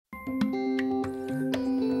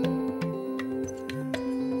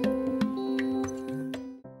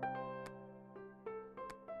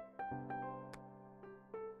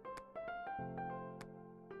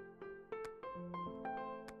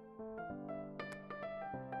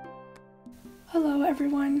Hello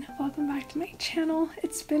everyone, welcome back to my channel.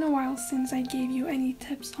 It's been a while since I gave you any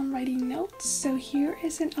tips on writing notes, so here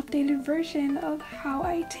is an updated version of how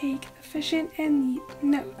I take efficient and neat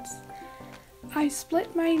notes. I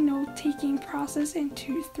split my note-taking process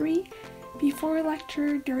into 3: before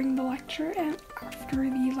lecture, during the lecture, and after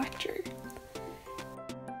the lecture.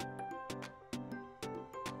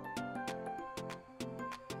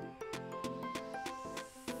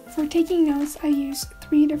 For taking notes, I use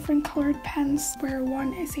 3 different colored pens, where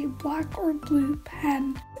one is a black or blue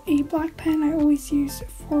pen. A black pen I always use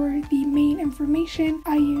for the main information.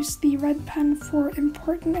 I use the red pen for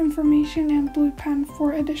important information and blue pen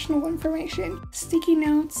for additional information, sticky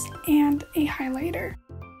notes, and a highlighter.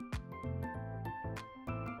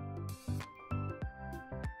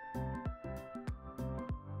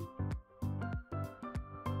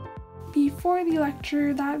 Before the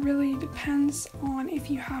lecture, that really depends on if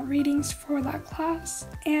you have readings for that class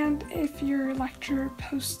and if your lecturer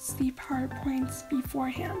posts the PowerPoints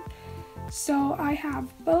beforehand. So I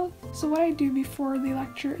have both. So what I do before the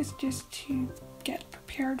lecture is just to get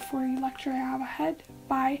prepared for the lecture I have ahead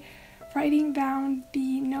by writing down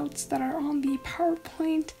the notes that are on the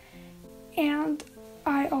PowerPoint, and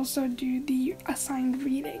I also do the assigned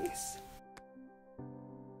readings.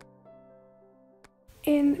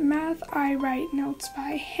 In math, I write notes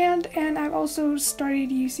by hand, and I've also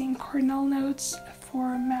started using Cornell notes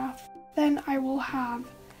for math. Then I will have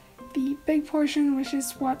the big portion, which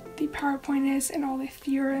is what the PowerPoint is and all the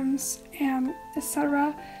theorems and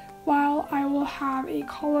etc., while I will have a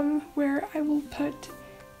column where I will put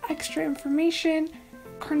extra information.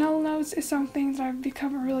 Cornell notes is something that I've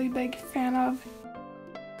become a really big fan of.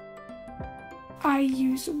 I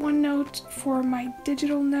use OneNote for my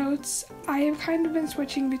digital notes. I have kind of been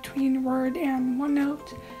switching between Word and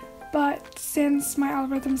OneNote, but since my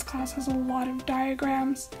algorithms class has a lot of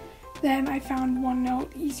diagrams, then I found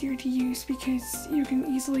OneNote easier to use because you can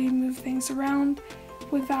easily move things around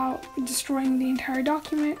without destroying the entire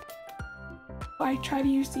document. I try to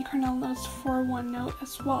use the Cornell notes for OneNote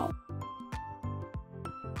as well.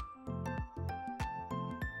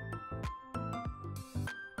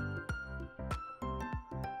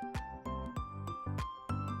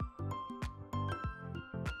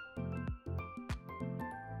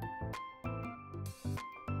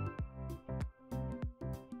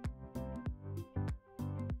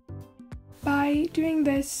 By doing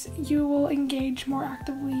this, you will engage more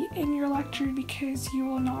actively in your lecture because you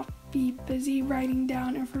will not be busy writing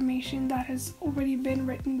down information that has already been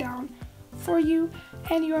written down for you,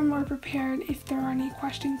 and you are more prepared if there are any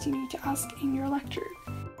questions you need to ask in your lecture.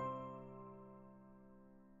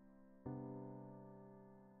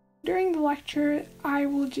 During the lecture, I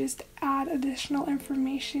will just add additional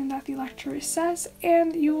information that the lecturer says,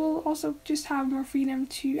 and you will also just have more freedom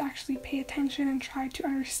to actually pay attention and try to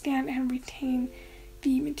understand and retain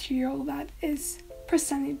the material that is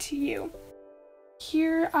presented to you.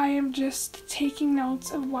 Here I am just taking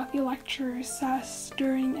notes of what the lecturer says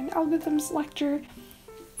during an algorithms lecture,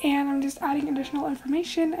 and I'm just adding additional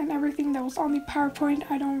information, and everything that was on the PowerPoint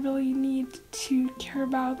I don't really need to care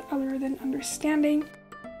about other than understanding.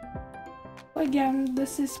 Again,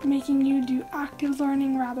 this is making you do active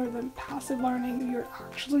learning rather than passive learning. You're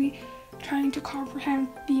actually trying to comprehend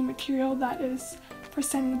the material that is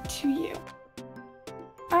presented to you.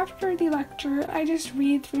 After the lecture, I just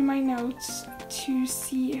read through my notes to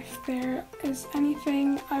see if there is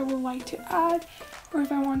anything I would like to add, or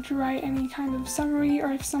if I want to write any kind of summary,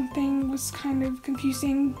 or if something was kind of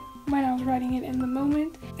confusing when I was writing it in the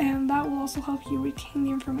moment, and that will also help you retain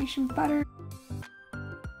the information better.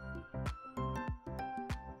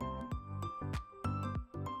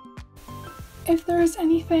 If there is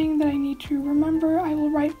anything that I need to remember, I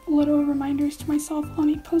will write little reminders to myself on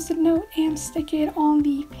a post-it note and stick it on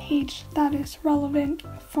the page that is relevant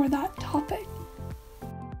for that topic.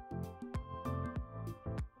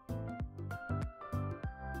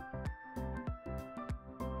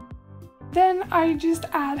 Then I just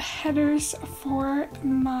add headers for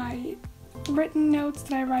my written notes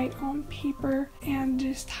that I write on paper and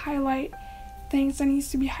just highlight things that needs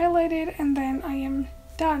to be highlighted, and then I am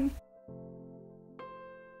done.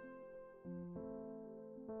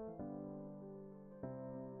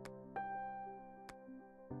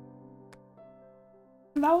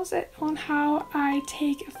 That was it on how I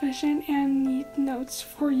take efficient and neat notes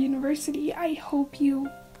for university. I hope you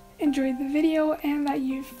enjoyed the video and that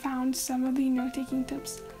you found some of the note-taking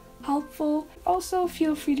tips helpful. Also,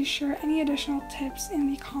 feel free to share any additional tips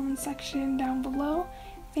in the comment section down below.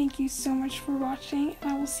 Thank you so much for watching,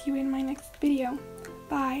 and I will see you in my next video.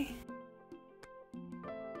 Bye!